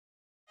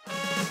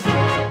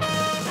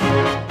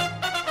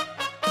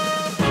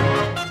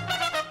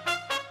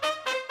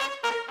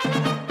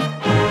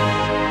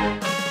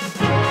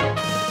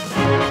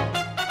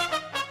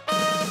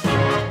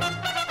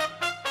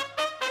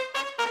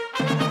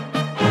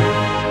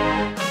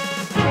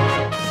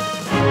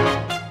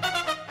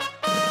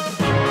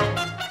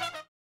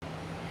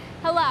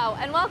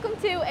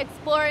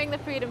exploring the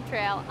Freedom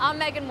Trail. I'm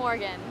Megan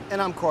Morgan.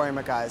 And I'm Corey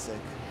McIsaac.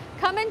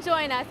 Come and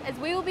join us as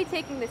we will be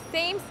taking the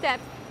same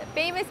steps that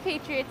famous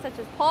patriots such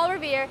as Paul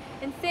Revere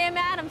and Sam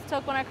Adams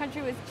took when our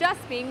country was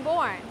just being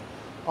born.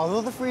 Although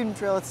the Freedom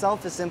Trail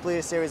itself is simply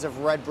a series of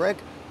red brick,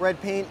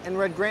 red paint, and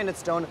red granite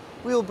stone,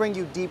 we will bring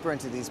you deeper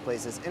into these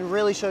places and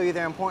really show you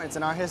their importance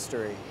in our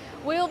history.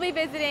 We will be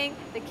visiting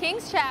the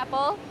King's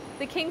Chapel,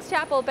 the King's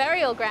Chapel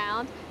Burial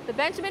Ground, the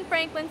Benjamin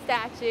Franklin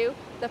statue,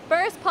 the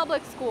first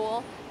public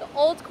school, the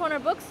old Corner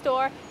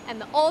Bookstore, and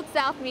the Old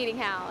South Meeting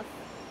House.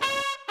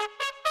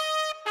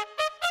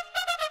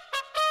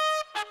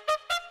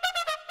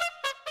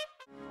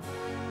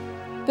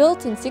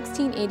 Built in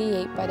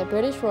 1688 by the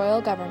British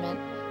royal government,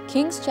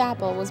 King's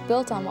Chapel was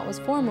built on what was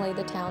formerly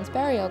the town's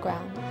burial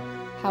ground.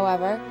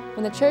 However,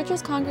 when the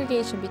church's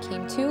congregation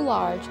became too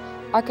large,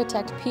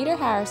 architect Peter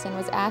Harrison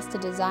was asked to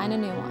design a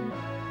new one.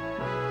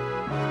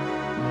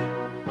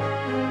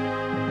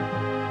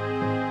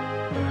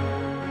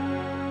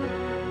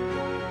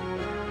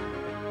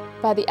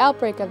 By the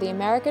outbreak of the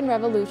American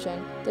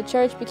Revolution, the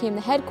church became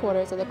the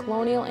headquarters of the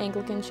colonial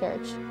Anglican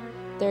Church.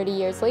 30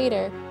 years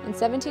later, in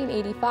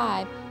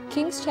 1785,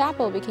 King's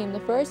Chapel became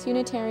the first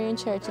Unitarian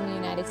church in the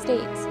United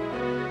States.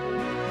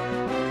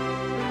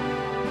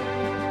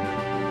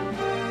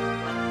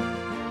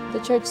 The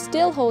church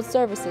still holds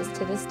services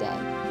to this day.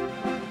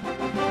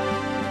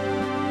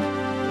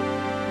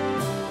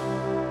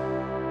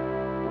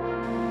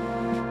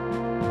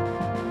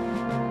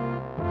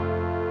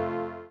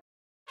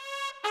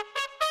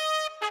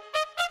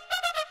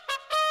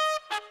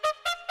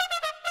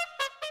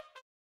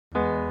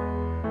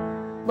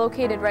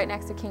 Located right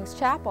next to King's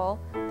Chapel,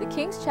 the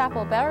King's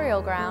Chapel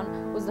Burial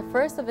Ground was the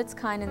first of its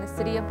kind in the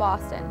city of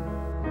Boston.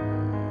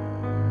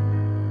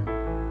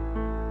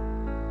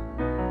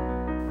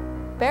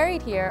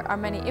 Buried here are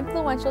many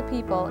influential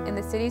people in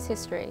the city's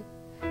history,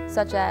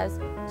 such as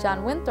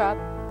John Winthrop,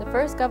 the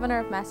first governor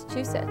of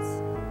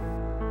Massachusetts,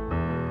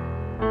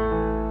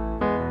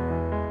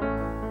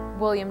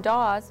 William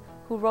Dawes,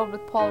 who rode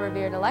with Paul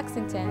Revere to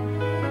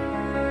Lexington,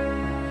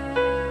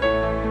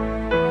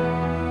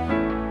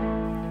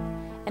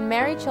 and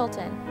Mary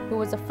Chilton, who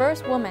was the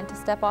first woman to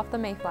step off the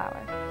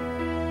Mayflower.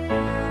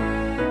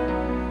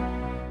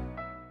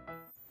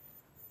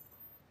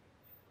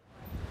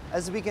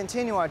 As we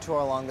continue our tour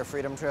along the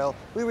Freedom Trail,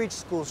 we reach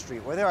School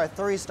Street, where there are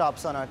 3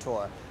 stops on our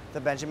tour: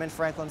 the Benjamin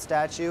Franklin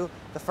statue,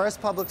 the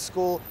first public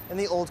school, and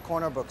the old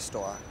Corner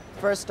Bookstore.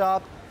 First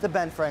stop, the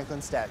Ben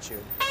Franklin statue.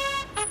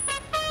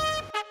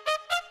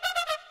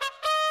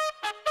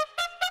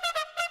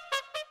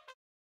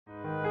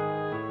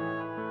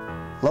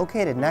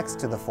 Located next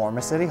to the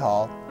former City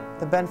Hall,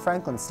 the Ben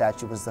Franklin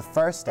statue was the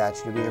first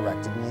statue to be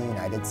erected in the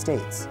United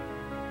States.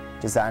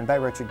 Designed by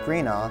Richard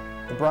Greenaw,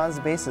 the bronze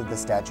base of the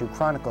statue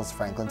chronicles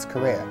Franklin's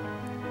career.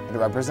 It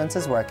represents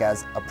his work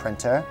as a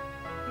printer,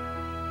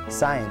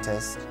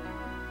 scientist,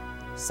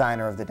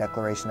 signer of the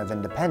Declaration of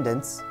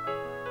Independence,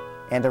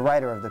 and a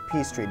writer of the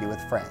peace treaty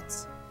with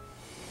France.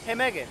 Hey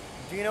Megan,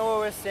 do you know where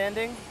we're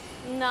standing?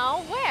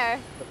 No, where?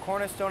 The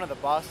cornerstone of the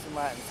Boston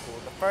Latin School,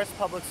 the first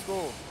public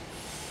school.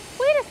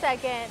 Wait a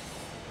second.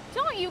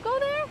 Don't you go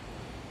there?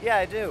 Yeah,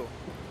 I do.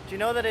 Do you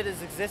know that it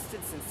has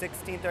existed since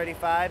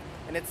 1635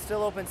 and it's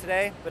still open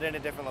today, but in a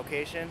different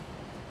location?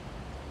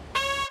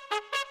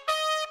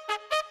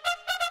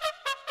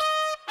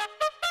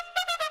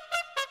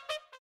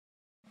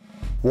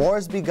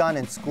 Wars begun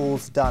and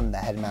schools done, the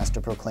headmaster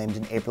proclaimed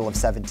in April of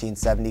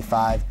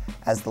 1775,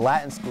 as the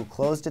Latin school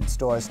closed its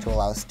doors to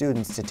allow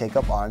students to take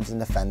up arms and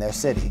defend their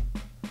city.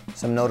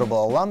 Some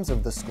notable alums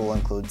of the school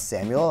include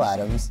Samuel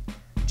Adams,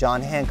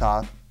 John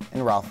Hancock,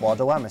 and Ralph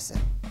Waldo Emerson.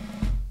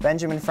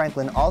 Benjamin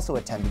Franklin also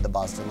attended the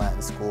Boston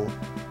Latin School,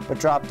 but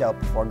dropped out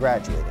before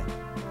graduating.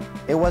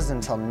 It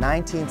wasn't until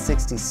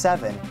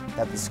 1967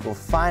 that the school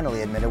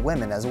finally admitted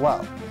women as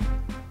well.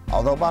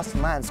 Although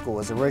Boston Latin School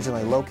was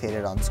originally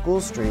located on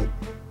School Street,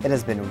 it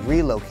has been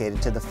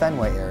relocated to the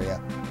Fenway area,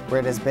 where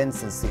it has been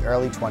since the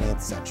early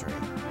 20th century.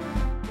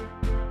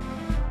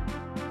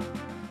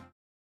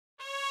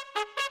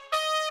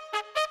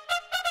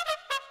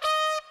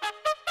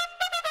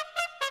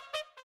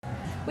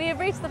 We have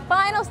reached the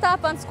final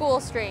stop on School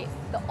Street,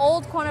 the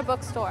old Corner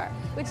Bookstore,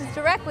 which is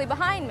directly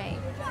behind me.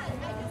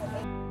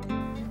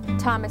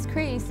 Thomas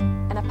Creese,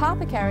 an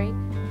apothecary,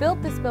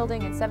 built this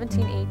building in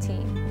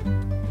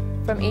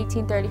 1718. From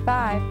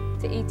 1835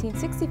 to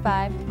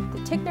 1865, the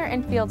Ticknor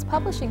and Fields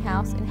Publishing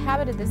House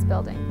inhabited this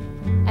building,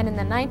 and in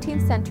the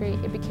 19th century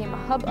it became a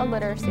hub of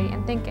literacy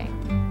and thinking.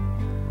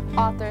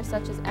 Authors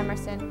such as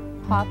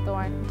Emerson,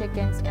 Hawthorne,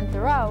 Dickens, and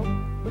Thoreau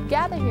would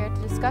gather here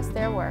to discuss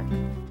their work.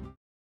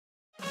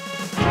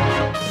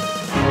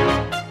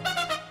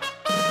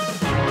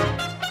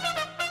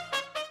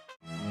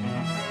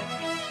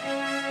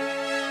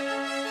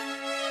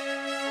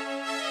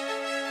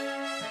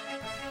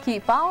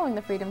 Keep following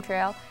the Freedom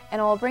Trail and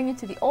it will bring you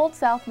to the Old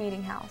South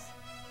Meeting House.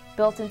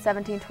 Built in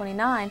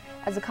 1729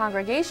 as a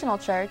congregational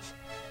church,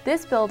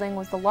 this building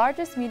was the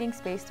largest meeting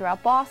space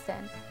throughout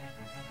Boston.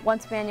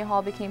 Once Faneuil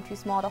Hall became too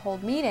small to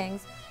hold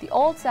meetings, the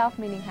Old South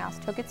Meeting House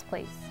took its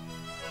place.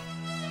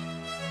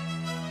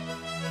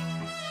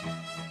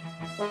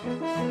 Did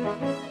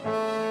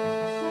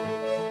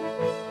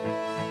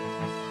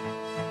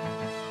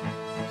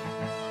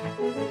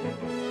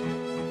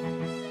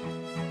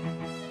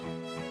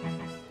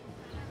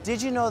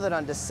you know that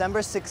on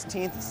December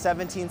 16th,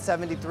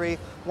 1773,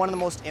 one of the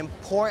most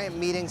important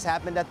meetings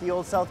happened at the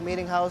Old South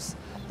Meeting House?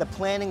 The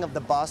planning of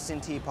the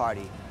Boston Tea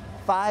Party.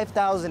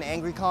 5,000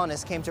 angry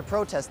colonists came to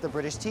protest the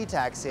British tea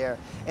tax here,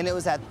 and it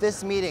was at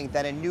this meeting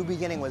that a new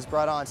beginning was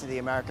brought on to the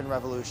American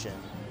Revolution.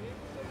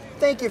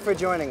 Thank you for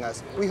joining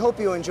us. We hope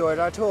you enjoyed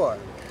our tour.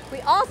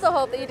 We also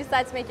hope that you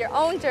decide to make your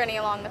own journey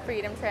along the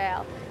Freedom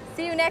Trail.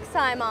 See you next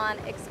time on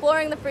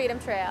Exploring the Freedom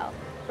Trail.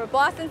 For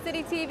Boston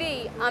City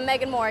TV, I'm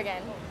Megan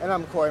Morgan. And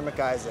I'm Corey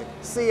McIsaac.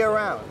 See you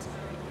around.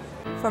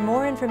 For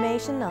more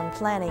information on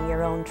planning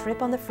your own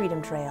trip on the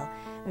Freedom Trail,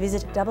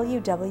 visit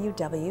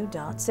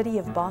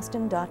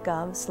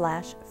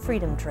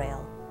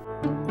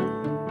www.cityofboston.gov/freedomtrail.